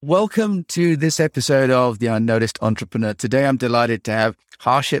Welcome to this episode of The Unnoticed Entrepreneur. Today, I'm delighted to have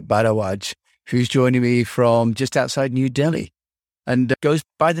Harshit Bharadwaj, who's joining me from just outside New Delhi and goes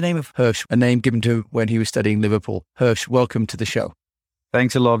by the name of Hirsch, a name given to him when he was studying Liverpool. Hirsch, welcome to the show.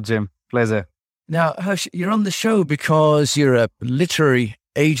 Thanks a lot, Jim. Pleasure. Now, Hirsch, you're on the show because you're a literary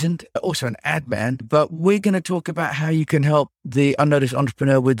agent, also an ad man, but we're going to talk about how you can help the unnoticed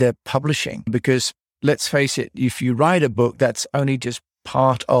entrepreneur with their publishing, because let's face it, if you write a book, that's only just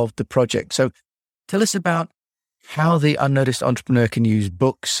part of the project. So tell us about how the unnoticed entrepreneur can use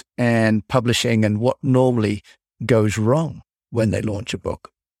books and publishing and what normally goes wrong when they launch a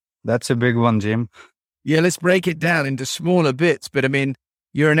book. That's a big one, Jim. Yeah, let's break it down into smaller bits. But I mean,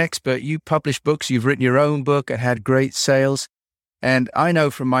 you're an expert. You publish books. You've written your own book and had great sales. And I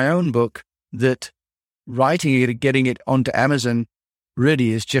know from my own book that writing it and getting it onto Amazon really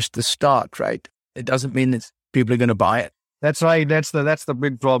is just the start, right? It doesn't mean that people are going to buy it. That's right. That's the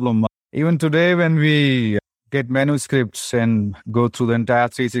big problem. Even today, when we get manuscripts and go through the entire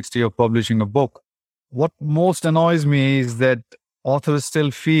 360 of publishing a book, what most annoys me is that authors still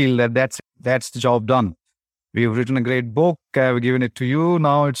feel that that's the job done. We've written a great book. I've given it to you.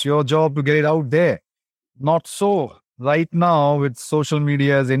 Now it's your job to get it out there. Not so. Right now, with social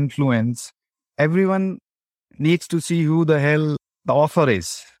media's influence, everyone needs to see who the hell the author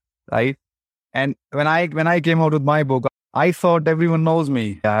is, right? And when I came out with my book, I thought everyone knows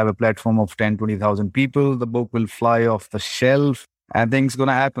me. I have a platform of 10, 20,000 people. The book will fly off the shelf and things going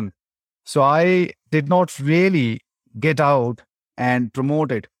to happen. So I did not really get out and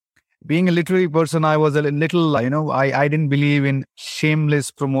promote it. Being a literary person, I was a little, I didn't believe in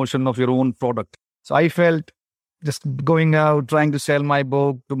shameless promotion of your own product. So I felt just going out, trying to sell my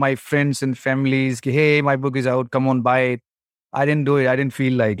book to my friends and families. Hey, my book is out. Come on, buy it. I didn't do it. I didn't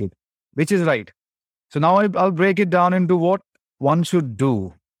feel like it, which is right. So now I'll break it down into what one should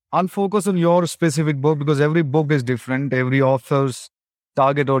do. I'll focus on your specific book because every book is different. Every author's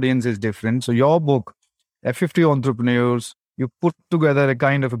target audience is different. So your book, F50 Entrepreneurs, you put together a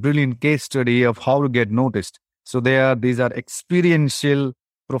kind of a brilliant case study of how to get noticed. So these are experiential,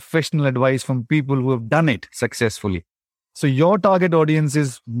 professional advice from people who have done it successfully. So your target audience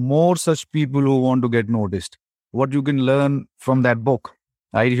is more such people who want to get noticed. What you can learn from that book.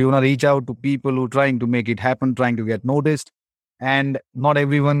 Right? If you want to reach out to people who are trying to make it happen, trying to get noticed, and not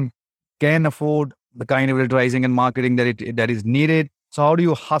everyone can afford the kind of advertising and marketing that is needed. So how do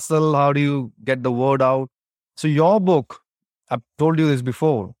you hustle? How do you get the word out? So your book, I've told you this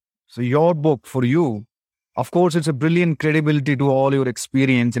before. So your book for you, of course, it's a brilliant credibility to all your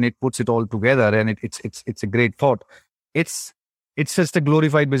experience, and it puts it all together, and it's a great thought. It's just a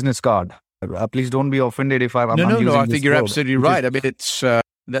glorified business card. Please don't be offended if I'm No, using I this think you're word. absolutely right. I mean, it's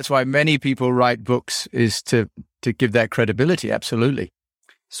that's why many people write books, is to give that credibility. Absolutely.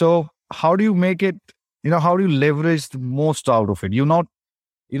 So how do you make it, how do you leverage the most out of it? You're not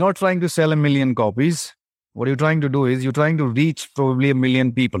trying to sell 1 million copies. What you're trying to do is you're trying to reach probably 1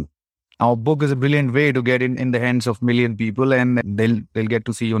 million people. Our book is a brilliant way to get in the hands of 1 million people, and they'll get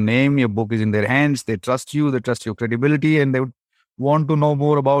to see your name. Your book is in their hands. They trust you. They trust your credibility, and they would want to know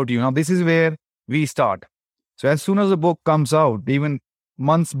more about you. Now, this is where we start. So as soon as the book comes out, even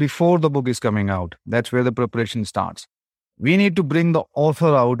months before the book is coming out, that's where the preparation starts. We need to bring the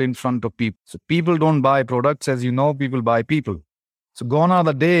author out in front of people. So people don't buy products, as you know, people buy people. So gone are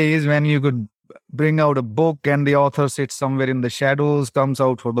the days when you could bring out a book and the author sits somewhere in the shadows, comes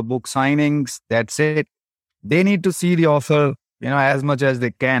out for the book signings. That's it. They need to see the author, as much as they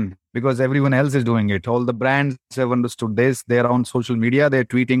can, because everyone else is doing it. All the brands have understood this. They're on social media. They're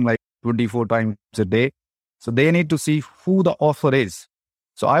tweeting like 24 times a day. So they need to see who the author is.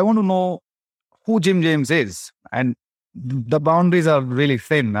 So I want to know who Jim James is. And the boundaries are really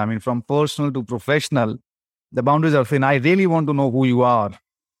thin. I mean, from personal to professional, the boundaries are thin. I really want to know who you are.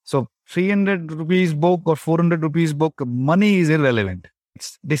 So 300 rupees book or 400 rupees book, money is irrelevant.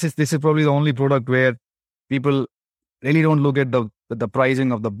 This is probably the only product where people really don't look at the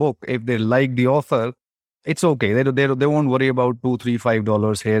pricing of the book. If they like the author, it's okay. They won't worry about $2, $3,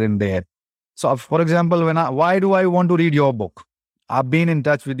 $5 here and there. So, for example, why do I want to read your book? I've been in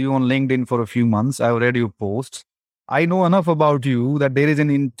touch with you on LinkedIn for a few months. I've read your posts. I know enough about you that there is an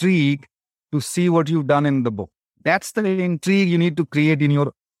intrigue to see what you've done in the book. That's the intrigue you need to create in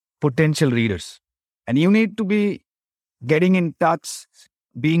your potential readers. And you need to be getting in touch,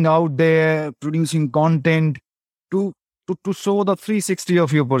 being out there, producing content to show the 360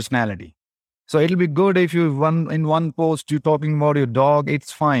 of your personality. So it'll be good if in one post you're talking about your dog,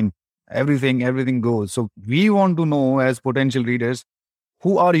 it's fine. Everything goes. So we want to know as potential readers,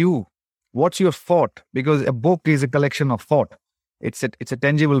 who are you? What's your thought? Because a book is a collection of thought. It's a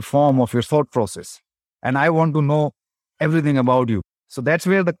tangible form of your thought process. And I want to know everything about you. So that's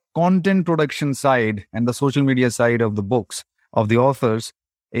where the content production side and the social media side of the books of the authors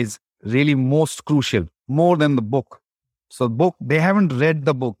is really most crucial, more than the book. So book, they haven't read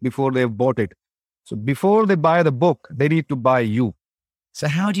the book before they've bought it. So before they buy the book, they need to buy you. So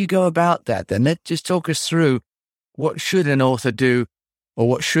how do you go about that then? Let's just talk us through what should an author do, or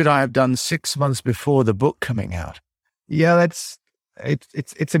what should I have done 6 months before the book coming out? Yeah, it's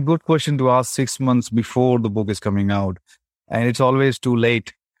a good question to ask 6 months before the book is coming out. And it's always too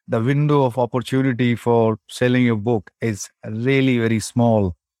late. The window of opportunity for selling your book is really very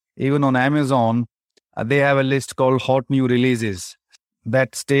small. Even on Amazon, they have a list called Hot New Releases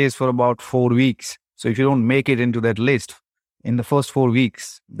that stays for about 4 weeks. So if you don't make it into that list in the first 4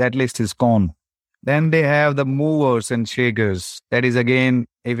 weeks, that list is gone. Then they have the movers and shakers. That is again,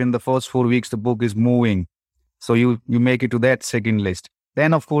 if in the first 4 weeks the book is moving, so you make it to that second list.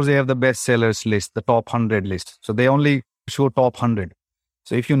 Then of course they have the bestsellers list, the top 100 list. So they only show top 100.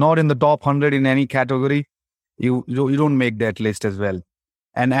 So if you're not in the top 100 in any category, you don't make that list as well.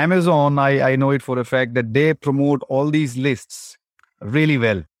 And Amazon, I know it for a fact that they promote all these lists really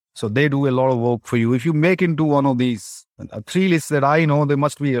well. So they do a lot of work for you. If you make into one of these 3 lists that I know, there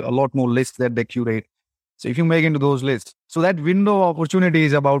must be a lot more lists that they curate. So if you make into those lists, so that window of opportunity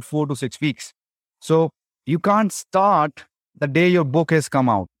is about 4 to 6 weeks. So you can't start the day your book has come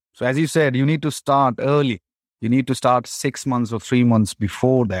out. So as you said, you need to start early. You need to start 6 months or 3 months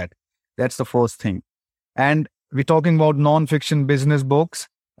before that. That's the first thing. And we're talking about non-fiction business books,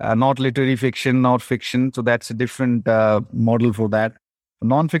 not literary fiction, not fiction. So that's a different model for that.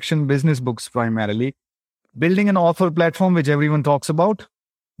 Non-fiction business books primarily. Building an author platform, which everyone talks about.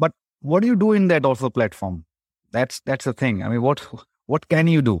 But what do you do in that author platform? That's the thing. I mean, what can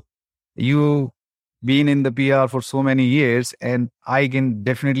you do? You been in the PR for so many years, and I can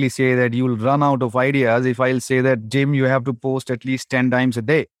definitely say that you'll run out of ideas if I'll say that, Jim, you have to post at least 10 times a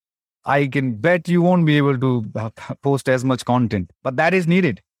day. I can bet you won't be able to post as much content, but that is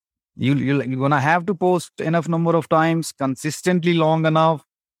needed. You're going to have to post enough number of times, consistently long enough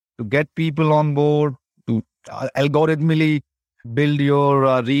to get people on board, to algorithmically build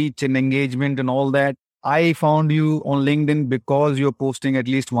your reach and engagement and all that. I found you on LinkedIn because you're posting at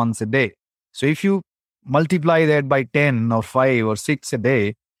least once a day. So if you multiply that by 10 or 5 or 6 a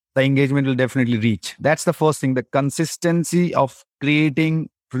day, the engagement will definitely reach. That's the first thing, the consistency of creating,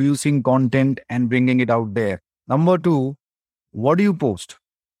 producing content and bringing it out there. Number 2, what do you post?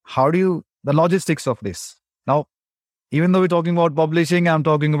 The logistics of this. Now, even though we're talking about publishing, I'm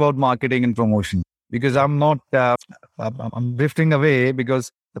talking about marketing and promotion, because I'm not, I'm drifting away,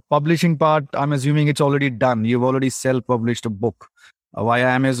 because the publishing part, I'm assuming it's already done. You've already self-published a book via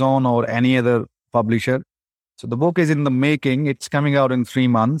Amazon or any other publisher. So the book is in the making. It's coming out in 3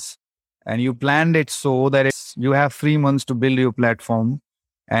 months, and you planned it so that you have 3 months to build your platform,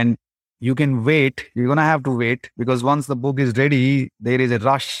 and you can wait. You're going to have to wait, because once the book is ready, there is a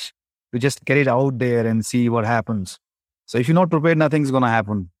rush to just get it out there and see what happens. So if you're not prepared, nothing's going to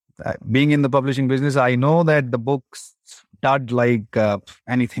happen. Being in the publishing business, I know that the books dud like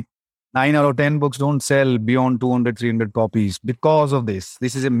anything. 9 out of 10 books don't sell beyond 200, 300 copies because of this.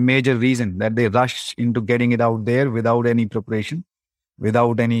 This is a major reason that they rush into getting it out there without any preparation,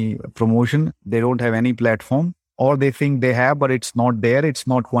 without any promotion. They don't have any platform, or they think they have, but it's not there. It's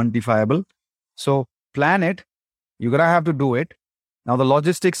not quantifiable. So plan it. You're going to have to do it. Now, the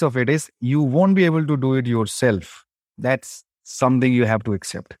logistics of it is you won't be able to do it yourself. That's something you have to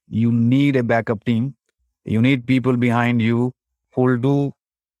accept. You need a backup team. You need people behind you who will do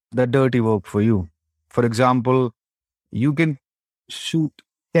the dirty work for you. For example, you can shoot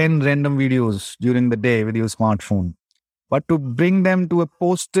 10 random videos during the day with your smartphone, but to bring them to a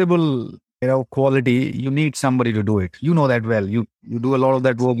postable, quality, you need somebody to do it. You know that well. You do a lot of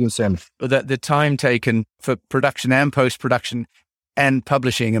that work yourself. But the time taken for production and post-production and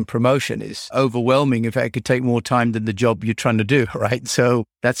publishing and promotion is overwhelming. In fact, it could take more time than the job you're trying to do, right? So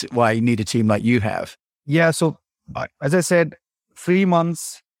that's why you need a team like you have. Yeah. So as I said, 3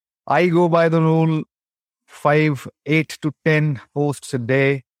 months, I go by the rule 8 to 10 posts a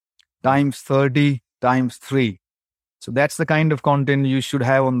day times 30 times 3. So that's the kind of content you should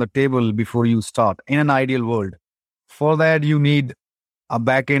have on the table before you start in an ideal world. For that, you need a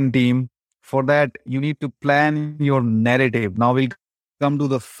back-end team. For that, you need to plan your narrative. Now we'll come to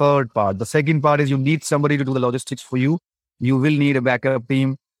the third part. The second part is you need somebody to do the logistics for you. You will need a backup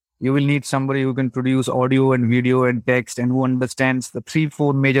team. You will need somebody who can produce audio and video and text and who understands the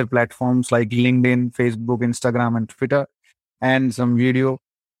 3-4 major platforms like LinkedIn, Facebook, Instagram, and Twitter, and some video.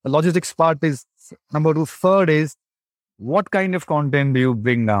 The logistics part is number 2. Third is what kind of content do you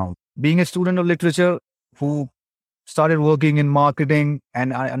bring down? Being a student of literature who started working in marketing,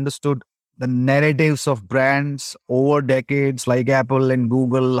 and I understood the narratives of brands over decades, like Apple and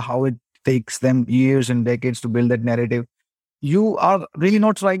Google, how it takes them years and decades to build that narrative. You are really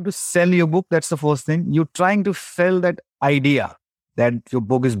not trying to sell your book. That's the first thing. You're trying to sell that idea that your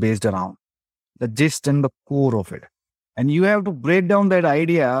book is based around, the gist and the core of it. And you have to break down that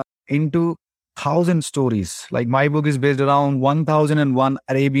idea into thousand stories. Like my book is based around 1001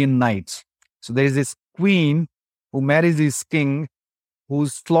 Arabian Nights. So there is this queen who marries this king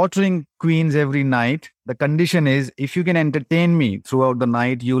who's slaughtering queens every night. The condition is, if you can entertain me throughout the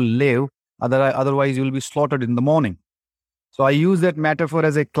night, you'll live. Otherwise, you'll be slaughtered in the morning. So I use that metaphor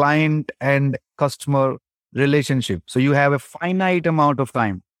as a client and customer relationship. So you have a finite amount of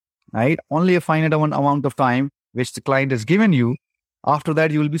time, right? Only a finite amount of time which the client has given you. After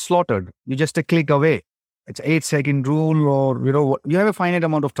that, you will be slaughtered. You just a click away. It's 8-second rule, or you have a finite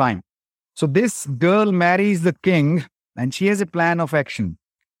amount of time. So this girl marries the king and she has a plan of action.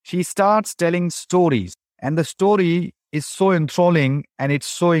 She starts telling stories, and the story is so enthralling and it's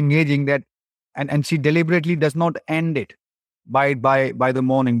so engaging that, and she deliberately does not end it by the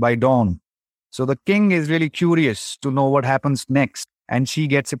morning, by dawn. So the king is really curious to know what happens next, and she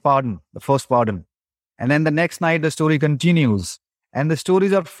gets a pardon, the first pardon. And then the next night, the story continues, and the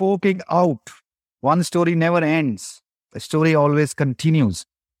stories are forking out. One story never ends. The story always continues.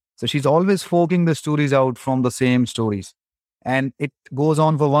 So she's always forking the stories out from the same stories. And it goes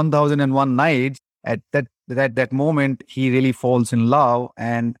on for 1001 nights. At that moment, he really falls in love,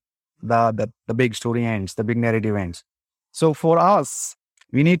 and the big story ends, the big narrative ends. So for us,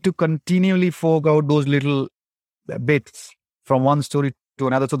 we need to continually fork out those little bits from one story to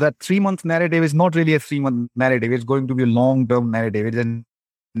another. So that 3-month narrative is not really a 3-month narrative. It's going to be a long-term narrative. It's a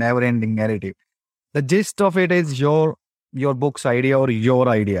never-ending narrative. The gist of it is your book's idea or your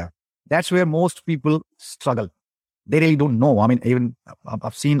idea. That's where most people struggle. They really don't know. I mean, even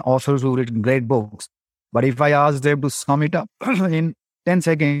I've seen authors who've written great books, but if I ask them to sum it up in 10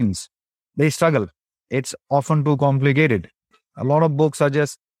 seconds, they struggle. It's often too complicated. A lot of books are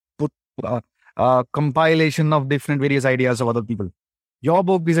just put a compilation of different various ideas of other people. Your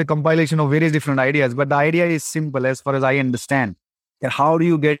book is a compilation of various different ideas, but the idea is simple as far as I understand. And how do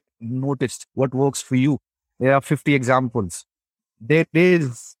you get noticed? What works for you? There are 50 examples. There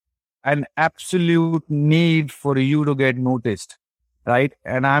is an absolute need for you to get noticed, right?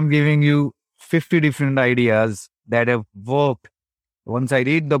 And I'm giving you 50 different ideas that have worked. Once I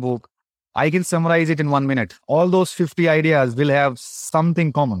read the book, I can summarize it in 1 minute. All those 50 ideas will have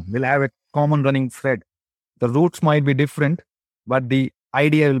something common, will have a common running thread. The roots might be different, but the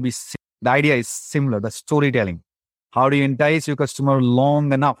idea is similar, the storytelling. How do you entice your customer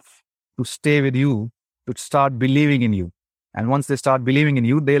long enough to stay with you, to start believing in you? And once they start believing in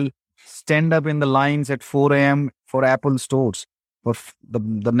you, they'll stand up in the lines at 4 a.m. for Apple stores, for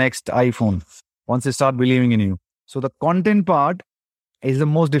the next iPhone, once they start believing in you. So the content part is the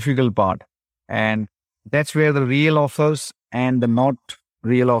most difficult part. And that's where the real authors and the not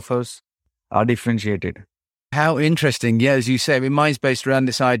real authors are differentiated. How interesting. Yeah, as you say, mine's based around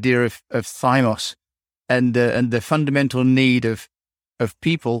this idea of thymos and the fundamental need of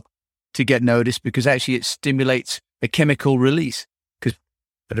people to get noticed, because actually it stimulates a chemical release. Because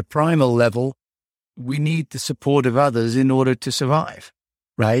at a primal level, we need the support of others in order to survive,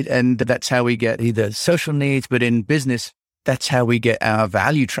 right? And that's how we get either social needs, but in business, that's how we get our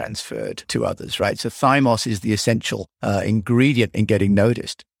value transferred to others, right? So thymos is the essential ingredient in getting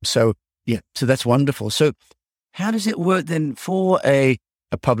noticed. So yeah, so that's wonderful. So how does it work then for a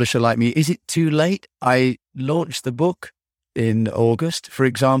publisher like me? Is it too late? I launched the book in August, for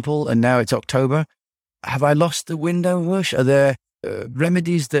example, and now it's October. Have I lost the window, Rush? Are there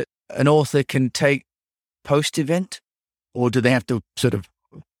remedies that an author can take post-event, or do they have to sort of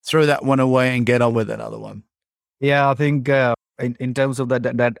throw that one away and get on with another one? Yeah, I think in terms of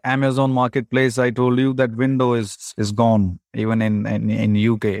that Amazon marketplace, I told you that window is gone, even in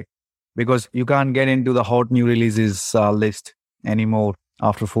UK, because you can't get into the hot new releases list anymore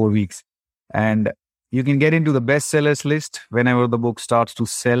after 4 weeks. And you can get into the bestsellers list whenever the book starts to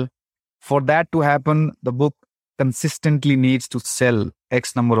sell. For that to happen, the book consistently needs to sell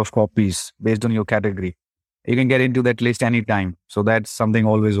X number of copies based on your category. You can get into that list anytime. So that's something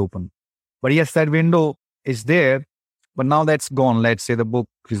always open. But yes, that window is there, but now that's gone. Let's say the book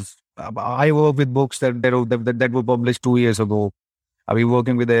is, I work with books that were published 2 years ago. I've been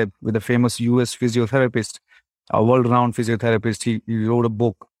working with a famous US physiotherapist, a world-renowned physiotherapist. He wrote a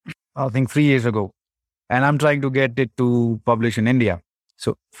book, I think 3 years ago, and I'm trying to get it to publish in India.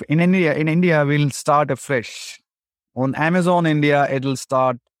 So in India, we'll start afresh. On Amazon India, it'll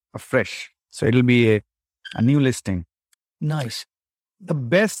start afresh. So it'll be a new listing. Nice. The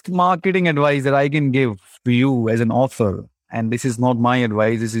best marketing advice that I can give to you as an author, and this is not my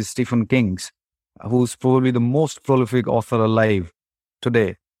advice, this is Stephen King's, who's probably the most prolific author alive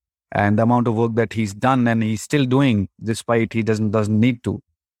today. And the amount of work that he's done and he's still doing, despite he doesn't need to.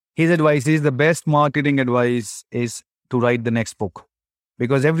 His advice is the best marketing advice is to write the next book.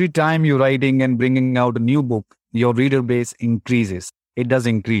 Because every time you're writing and bringing out a new book, your reader base increases. It does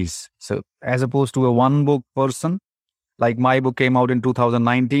increase. So as opposed to a one book person, like my book came out in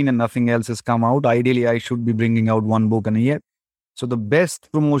 2019 and nothing else has come out. Ideally, I should be bringing out one book in a year. So the best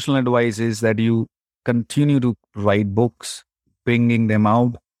promotional advice is that you continue to write books, bringing them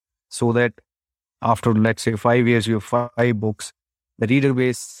out so that after, let's say, 5 years, you have 5 books, the reader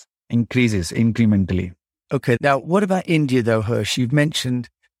base increases incrementally. Okay. Now, what about India though, Hirsch? You've mentioned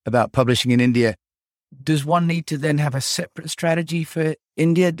about publishing in India. Does one need to then have a separate strategy for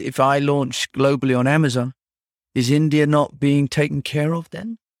India? If I launch globally on Amazon, is India not being taken care of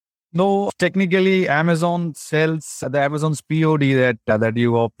then? No, technically, Amazon sells the Amazon's POD that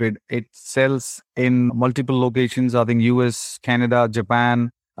you operate. It sells in multiple locations. I think US, Canada,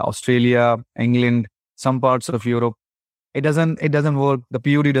 Japan, Australia, England, some parts of Europe. It doesn't work. The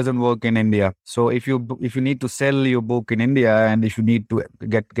POD doesn't work in India. So if you need to sell your book in India and if you need to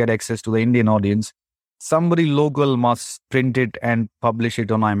get access to the Indian audience, somebody local must print it and publish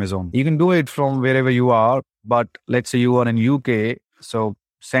it on Amazon. You can do it from wherever you are, but let's say you are in UK, so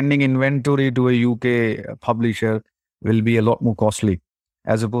sending inventory to a UK publisher will be a lot more costly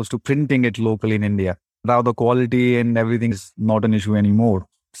as opposed to printing it locally in India. Now the quality and everything is not an issue anymore.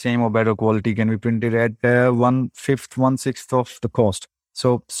 Same or better quality can be printed at 1/5, 1/6 of the cost.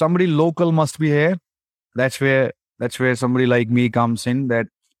 So somebody local must be here. That's where somebody like me comes in, that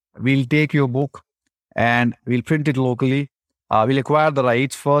we'll take your book and we'll print it locally. We'll acquire the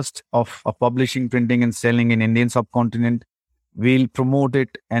rights first of publishing, printing and selling in Indian subcontinent. We'll promote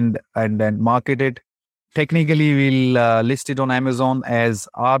it and then market it. Technically, we'll list it on Amazon as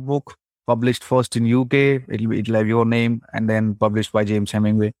our book, published first in UK. It'll have your name and then published by James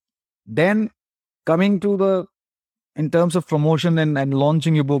Hemingway. Then coming to in terms of promotion and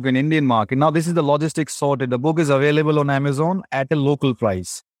launching your book in Indian market. Now, this is the logistics sorted. The book is available on Amazon at a local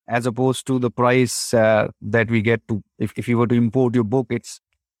price, as opposed to the price that we get to, if you were to import your book, it's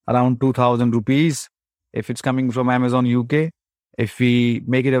around 2,000 rupees. If it's coming from Amazon UK, if we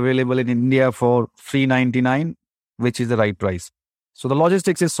make it available in India for $399, which is the right price. So the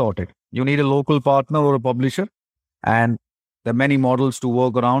logistics is sorted. You need a local partner or a publisher, and there are many models to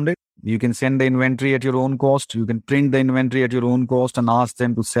work around it. You can send the inventory at your own cost. You can print the inventory at your own cost and ask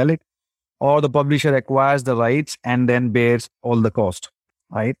them to sell it, or the publisher acquires the rights and then bears all the cost.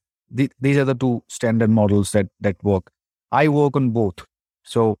 Right? These are the two standard models that work. I work on both.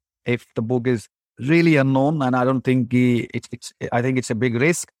 So if the book is really unknown and I don't think I think it's a big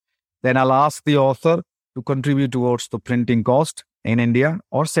risk, then I'll ask the author to contribute towards the printing cost in India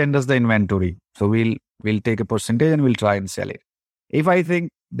or send us the inventory. So we'll take a percentage and we'll try and sell it. If I think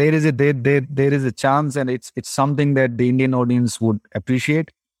there is a chance and it's something that the Indian audience would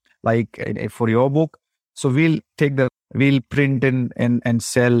appreciate, like for your book, so we'll print and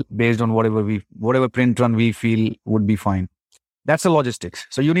sell based on whatever print run we feel would be fine. That's the logistics.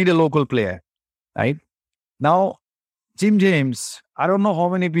 So you need a local player, right? Now, Jim James, I don't know how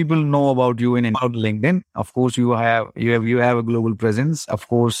many people know about you about LinkedIn. Of course, you have a global presence. Of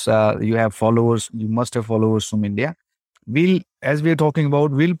course, you have followers. You must have followers from India. As we're talking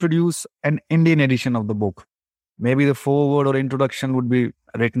about, we'll produce an Indian edition of the book. Maybe the foreword or introduction would be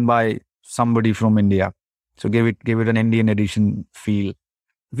written by somebody from India. So give it an Indian edition feel.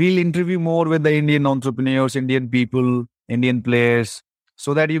 We'll interview more with the Indian entrepreneurs, Indian people, Indian players,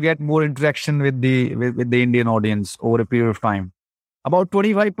 so that you get more interaction with the Indian audience over a period of time. About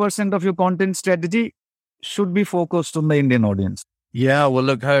 25% of your content strategy should be focused on the Indian audience. Yeah, well,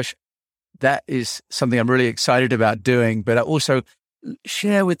 look, Hirsch, that is something I'm really excited about doing, but I also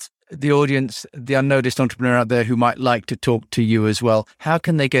share with the audience, the unnoticed entrepreneur out there who might like to talk to you as well. How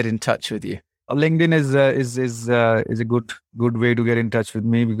can they get in touch with you? LinkedIn is a good way to get in touch with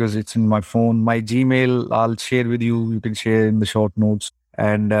me because it's in my phone. My Gmail, I'll share with you. You can share in the short notes.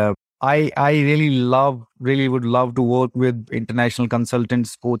 And I really would love to work with international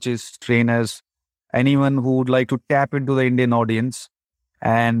consultants, coaches, trainers, anyone who would like to tap into the Indian audience.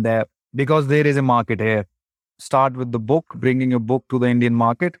 And because there is a market here, start with the book, bringing your book to the Indian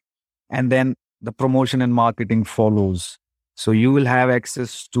market, and then the promotion and marketing follows. So you will have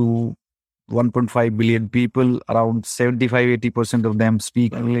access to 1.5 billion people, around 75-80% of them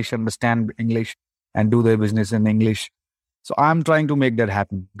speak English, understand English. and do their business in English. So I'm trying to make that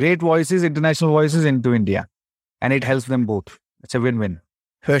happen. Great voices, international voices into India. And it helps them both. It's a win-win.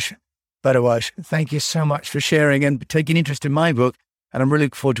 Harsh Bharadwaj, thank you so much for sharing and taking interest in my book. And I'm really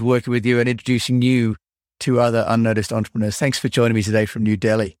looking forward to working with you and introducing you to other unnoticed entrepreneurs. Thanks for joining me today from New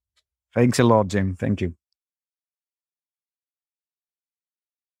Delhi. Thanks a lot, Jim. Thank you.